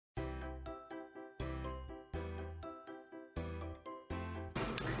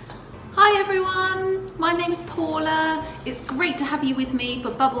everyone, my name's Paula. It's great to have you with me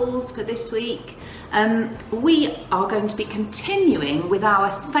for Bubbles for this week. We are going to be continuing with our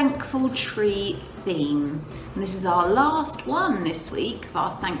Thankful Tree theme. And this is our last one this week of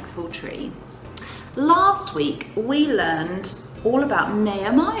our Thankful Tree. Last week we learned all about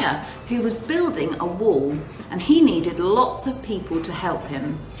Nehemiah, who was building a wall and he needed lots of people to help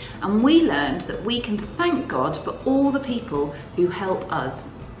him. And we learned that we can thank God for all the people who help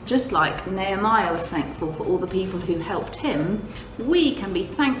us. Just like Nehemiah was thankful for all the people who helped him, we can be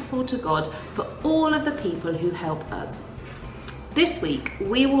thankful to God for all of the people who help us. This week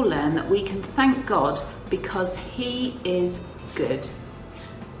we will learn that we can thank God because He is good.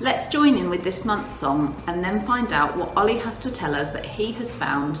 Let's join in with this month's song and then find out what Ollie has to tell us that he has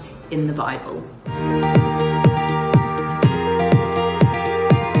found in the Bible.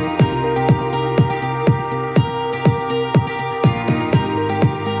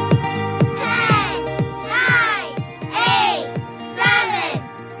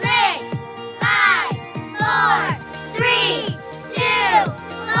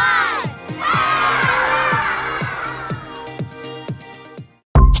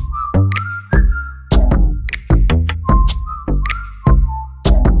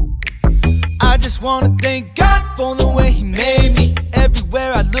 Wanna thank God for the way He made me.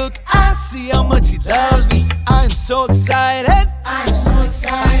 Everywhere I look, I see how much He loves me. I am so excited,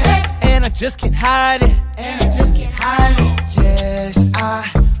 and I just can't hide it, Yes,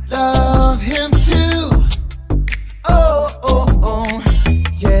 I love Him too. Oh, oh, oh.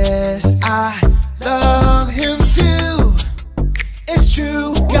 Yes, I love Him too. It's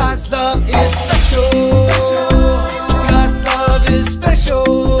true, God's love is special. God's love is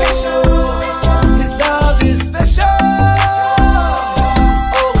special.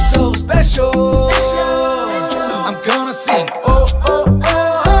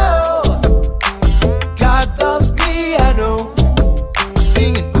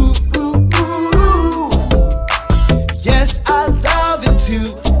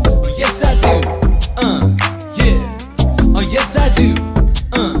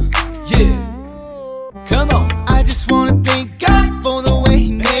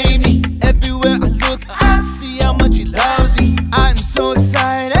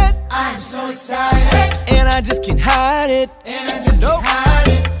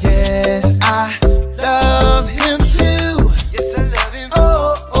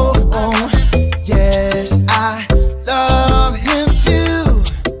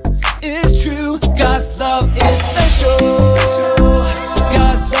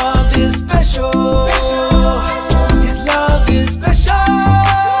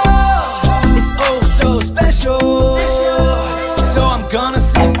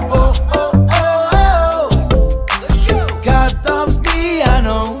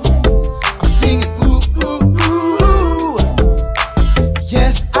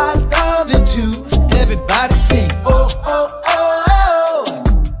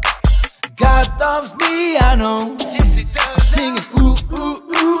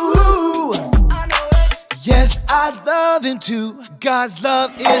 God's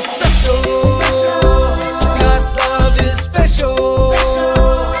love is special. God's love is special.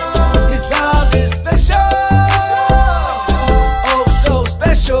 His love is special. Oh, so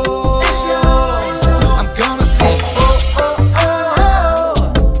special. So I'm gonna sing. Oh, oh,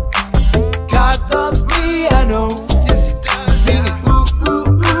 oh. God loves me, I know. Singing ooh, ooh,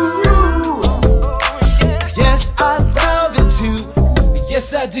 ooh. Yes, I love Him too.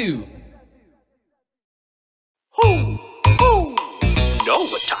 Yes, I do. Know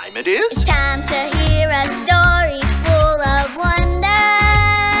what time it is? It's time to hear a story full of wonder.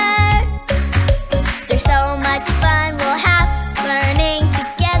 There's so much fun we'll have learning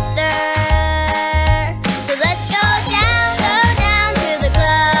together. So let's go down to the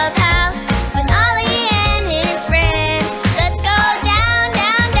clubhouse with Ollie and his friends. Let's go down to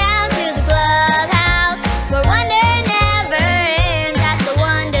the clubhouse where wonder never ends at the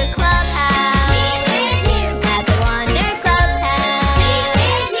Wonder Clubhouse. At the Wonder Clubhouse.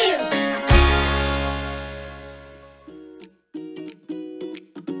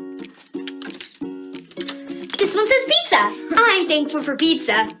 This one says pizza. I'm thankful for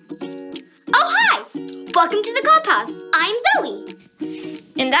pizza. Oh, hi! Welcome to the clubhouse. I'm Zoe.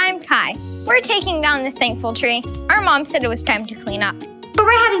 And I'm Kai. We're taking down the thankful tree. Our mom said it was time to clean up. But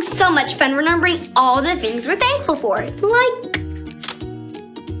we're having so much fun remembering all the things we're thankful for. Like,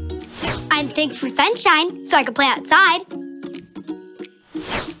 I'm thankful for sunshine so I can play outside.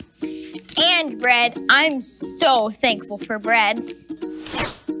 And bread. I'm so thankful for bread.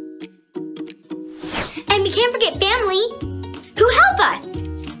 And we can't forget family, who help us.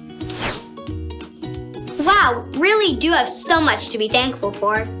 Wow, really do have so much to be thankful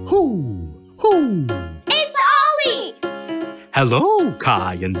for. Who? It's Ollie! Hello,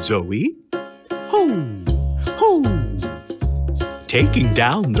 Kai and Zoe. Who? Taking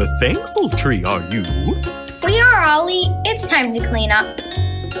down the thankful tree, are you? We are, Ollie. It's time to clean up.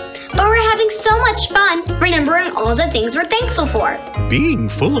 But we're having so much fun remembering all the things we're thankful for. Being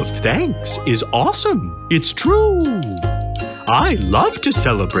full of thanks is awesome. It's true. I love to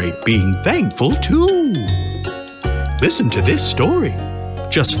celebrate being thankful too. Listen to this story.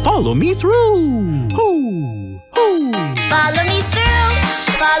 Just follow me through. Follow me through,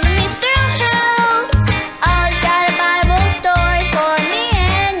 follow me through. Ollie's got a Bible story for me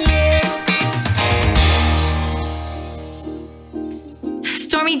and you.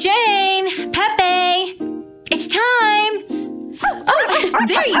 Stormy Jane, Pepe, it's time. Oh,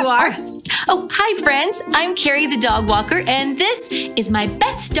 there you are. Oh, hi friends. I'm Carrie the dog walker, and this is my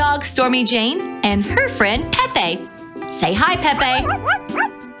best dog, Stormy Jane, and her friend, Pepe. Say hi, Pepe.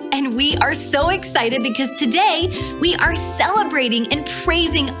 And we are so excited because today we are celebrating and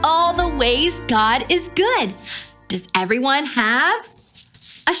praising all the ways God is good. Does everyone have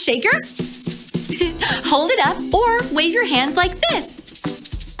a shaker? Hold it up or wave your hands like this.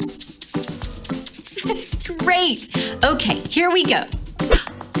 Great. Okay, here we go.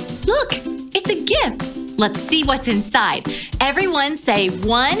 Look, it's a gift. Let's see what's inside. Everyone say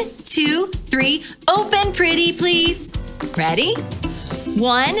 1, 2, 3, open pretty please. Ready?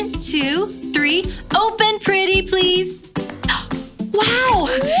 1, 2, 3, open pretty please. Wow,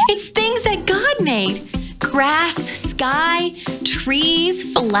 it's things that God made. Grass, sky,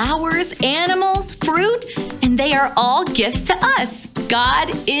 trees, flowers, animals, fruit, and they are all gifts to us.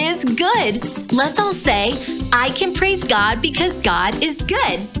 God is good. Let's all say, I can praise God because God is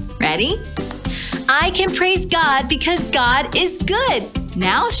good. Ready? I can praise God because God is good.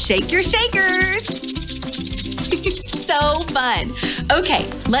 Now shake your shakers. So fun. Okay,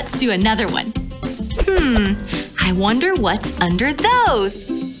 let's do another one. I wonder what's under those.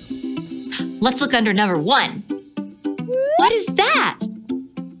 Let's look under number 1. What is that?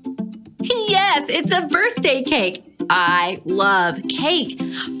 Yes, it's a birthday cake. I love cake.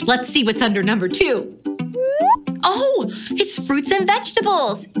 Let's see what's under number 2. Oh, it's fruits and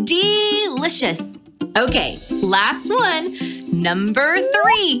vegetables. Delicious. Okay, last one. Number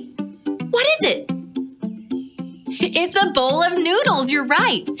 3. What is it? It's a bowl of noodles, you're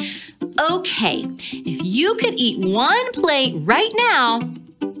right. Okay, if you could eat one plate right now,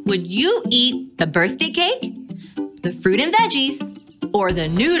 would you eat the birthday cake, the fruit and veggies, or the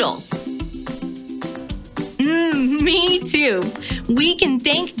noodles? Me too. We can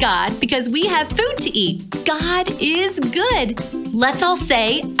thank God because we have food to eat. God is good. Let's all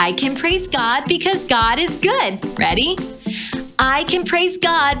say, I can praise God because God is good. Ready? I can praise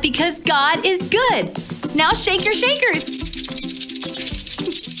God because God is good. Now shake your shakers.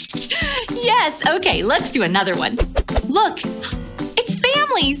 Yes, okay, let's do another one. Look, it's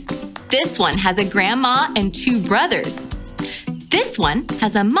families. This one has a grandma and 2 brothers. This one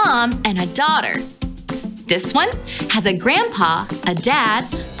has a mom and a daughter. This one has a grandpa, a dad,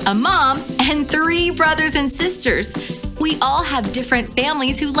 a mom, and 3 brothers and sisters. We all have different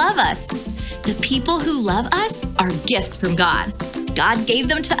families who love us. The people who love us are gifts from God. God gave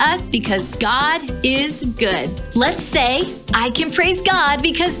them to us because God is good. Let's say, I can praise God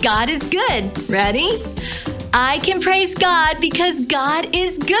because God is good. Ready? I can praise God because God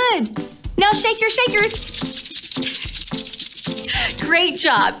is good. Now shake your shakers. Great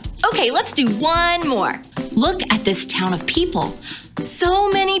job. Okay, let's do one more. Look at this town of people. So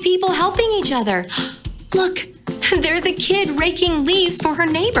many people helping each other. Look, there's a kid raking leaves for her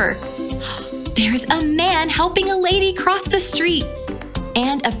neighbor. There's a man helping a lady cross the street.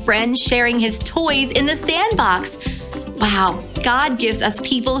 And a friend sharing his toys in the sandbox. Wow, God gives us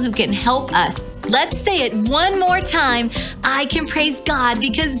people who can help us. Let's say it one more time. I can praise God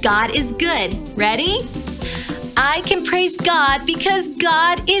because God is good. Ready? I can praise God because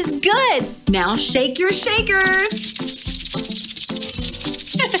God is good. Now shake your shakers.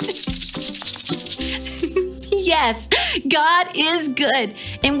 Yes, God is good,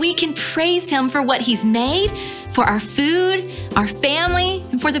 and we can praise Him for what He's made, for our food, our family,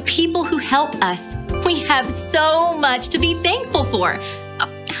 and for the people who help us. We have so much to be thankful for.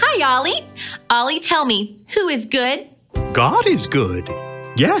 Hi, Ollie. Ollie, tell me, who is good? God is good.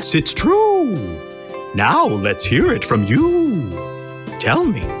 Yes, it's true. Now let's hear it from you. Tell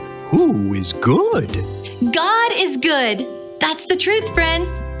me, who is good? God is good. That's the truth,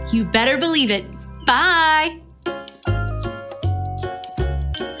 friends. You better believe it. Bye.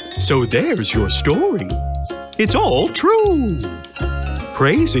 So there's your story. It's all true.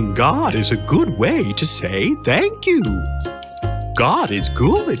 Praising God is a good way to say thank you. God is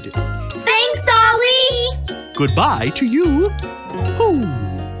good. Thanks, Ollie! Goodbye to you. Hoo,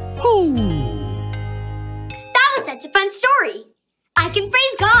 hoo. That was such a fun story. I can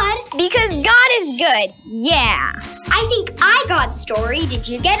praise God. Because God is good. Yeah. I think I got the story. Did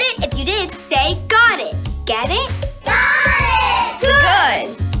you get it? If you did, say got it. Get it? Got it!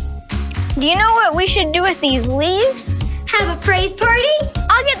 Good. Do you know what we should do with these leaves? Have a praise party?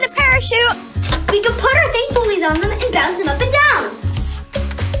 I'll get the parachute. We can put our thankful leaves on them and bounce them up and down.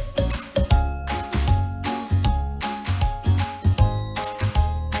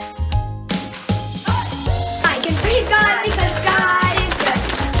 I can praise God because God is good.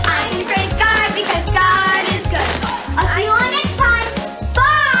 I can praise God because God is good. I'll see you all next time.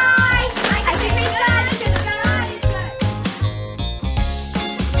 Bye! I can praise God because God is good.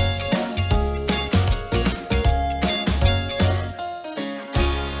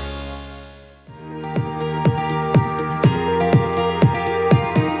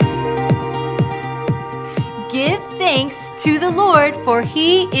 Give thanks to the Lord, for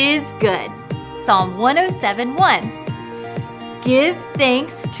he is good. Psalm 107:1. Give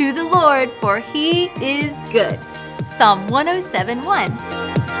thanks to the Lord, for he is good. Psalm 107:1.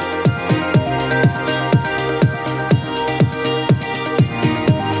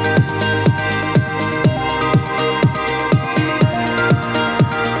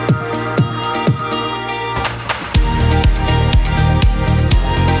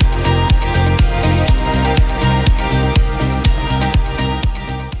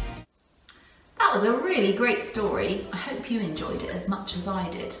 That was a really great story. I hope you enjoyed it as much as I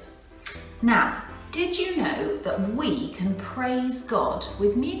did. Now, did you know that we can praise God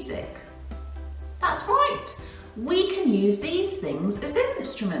with music? That's right. We can use these things as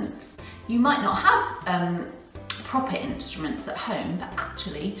instruments. You might not have proper instruments at home, but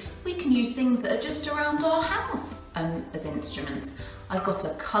actually we can use things that are just around our house as instruments. I've got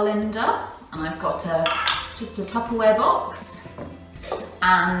a colander, and I've got just a Tupperware box,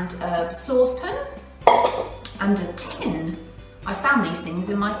 and a saucepan, and a tin. I found these things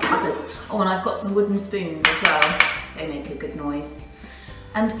in my cupboards. Oh, and I've got some wooden spoons as well. They make a good noise.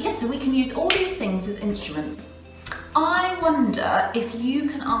 And yeah, so we can use all these things as instruments. I wonder if you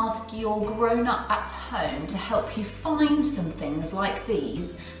can ask your grown-up at home to help you find some things like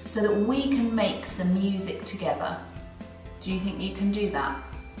these so that we can make some music together. Do you think you can do that?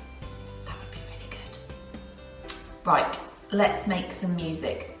 That would be really good. Right, let's make some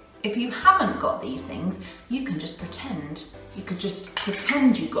music. If you haven't got these things, you can just pretend. You could just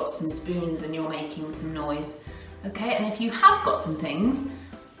pretend you've got some spoons and you're making some noise. Okay, and if you have got some things,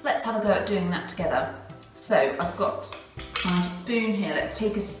 let's have a go at doing that together. So I've got my spoon here. Let's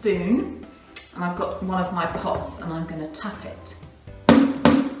take a spoon, and I've got one of my pots, and I'm going to tap it.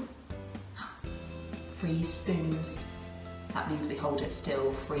 Freeze spoons. That means we hold it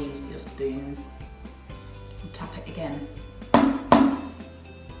still. Freeze your spoons. And tap it again.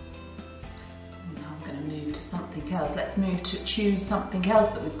 Move to something else. Let's move to choose something else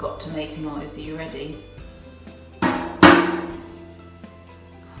that we've got to make a noise. Are you ready?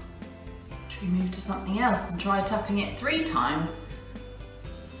 Should we move to something else and try tapping it 3 times?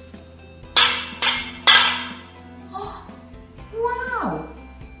 Oh, wow!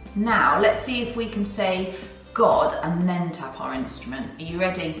 Now let's see if we can say God and then tap our instrument. Are you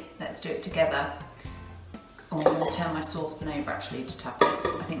ready? Let's do it together. Oh, I'm going to turn my saucepan over actually to tap it.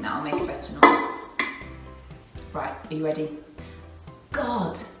 I think that'll make a better noise. Right, are you ready?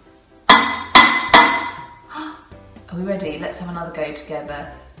 God. Are we ready? Let's have another go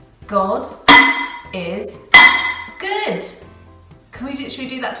together. God is good. Should we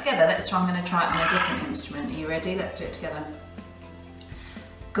do that together? Let's try. I'm going to try it on a different instrument. Are you ready? Let's do it together.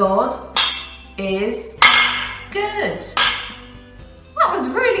 God is good. That was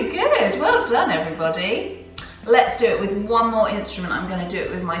really good. Well done, everybody. Let's do it with one more instrument. I'm going to do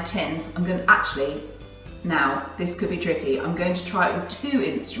it with my tin. Now, this could be tricky. I'm going to try it with 2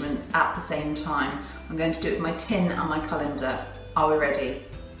 instruments at the same time. I'm going to do it with my tin and my colander. Are we ready?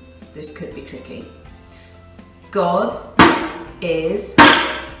 This could be tricky. God is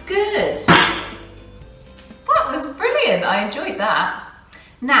good. That was brilliant. I enjoyed that.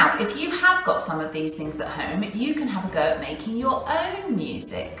 Now, if you have got some of these things at home, you can have a go at making your own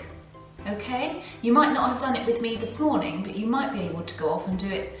music. Okay? You might not have done it with me this morning, but you might be able to go off and do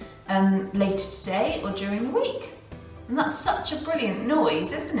it later today or during the week. And that's such a brilliant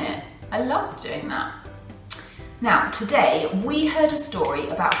noise, isn't it? I loved doing that. Now, today we heard a story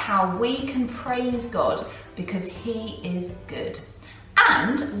about how we can praise God because He is good.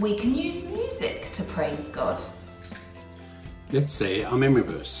 And we can use music to praise God. let's say our memory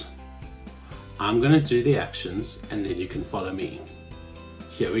verse. I'm going to do the actions and then you can follow me.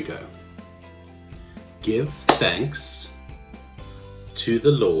 Here we go. Give thanks to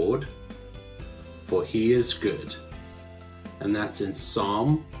the Lord, for he is good. And that's in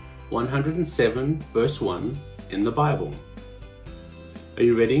Psalm 107 verse 1 in the Bible. Are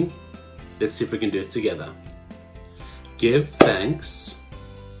you ready? Let's see if we can do it together. Give thanks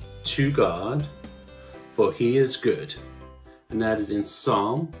to God, for he is good. And that is in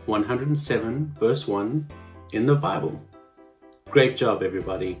Psalm 107 verse 1 in the Bible. Great job,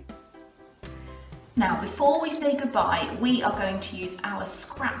 everybody. Now, before we say goodbye, we are going to use our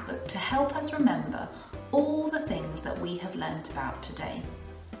scrapbook to help us remember all the things that we have learnt about today.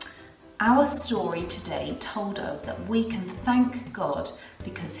 Our story today told us that we can thank God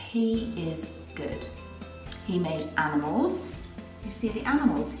because he is good. He made animals. You see the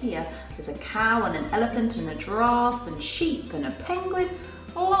animals here. There's a cow and an elephant and a giraffe and sheep and a penguin.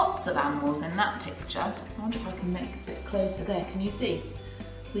 Lots of animals in that picture. I wonder if I can make it a bit closer there. Can you see?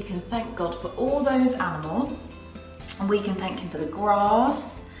 We can thank God for all those animals, and we can thank him for the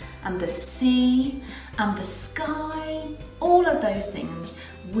grass and the sea and the sky. All of those things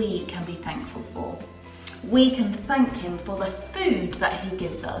we can be thankful for. We can thank him for the food that he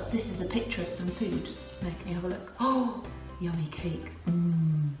gives us. This is a picture of some food. There, can you have a look? Oh, yummy cake.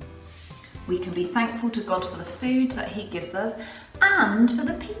 We can be thankful to God for the food that he gives us and for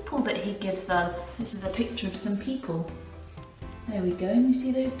the people that he gives us. This is a picture of some people. There we go, you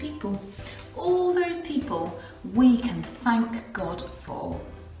see those people? All those people we can thank God for.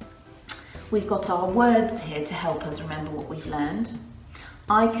 We've got our words here to help us remember what we've learned.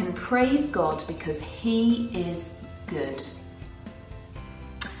 I can praise God because he is good.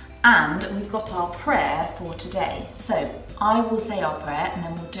 And we've got our prayer for today. So I will say our prayer and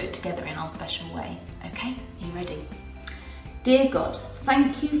then we'll do it together in our special way. Okay, are you ready? Dear God,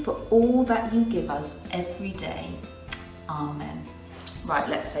 thank you for all that you give us every day. Amen. Right,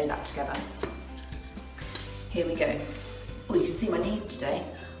 let's say that together. Here we go. Oh, you can see my knees today.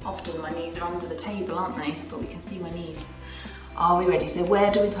 Often my knees are under the table, aren't they? But we can see my knees. Are we ready? So where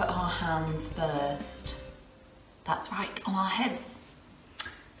do we put our hands first? That's right, on our heads.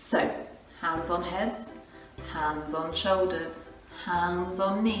 So, hands on heads, hands on shoulders, hands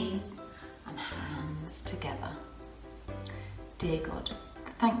on knees, and hands together. Dear God,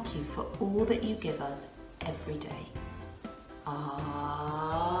 thank you for all that you give us every day. Amen.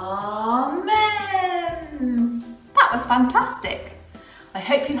 That was fantastic. I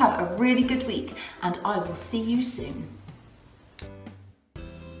hope you have a really good week and I will see you soon.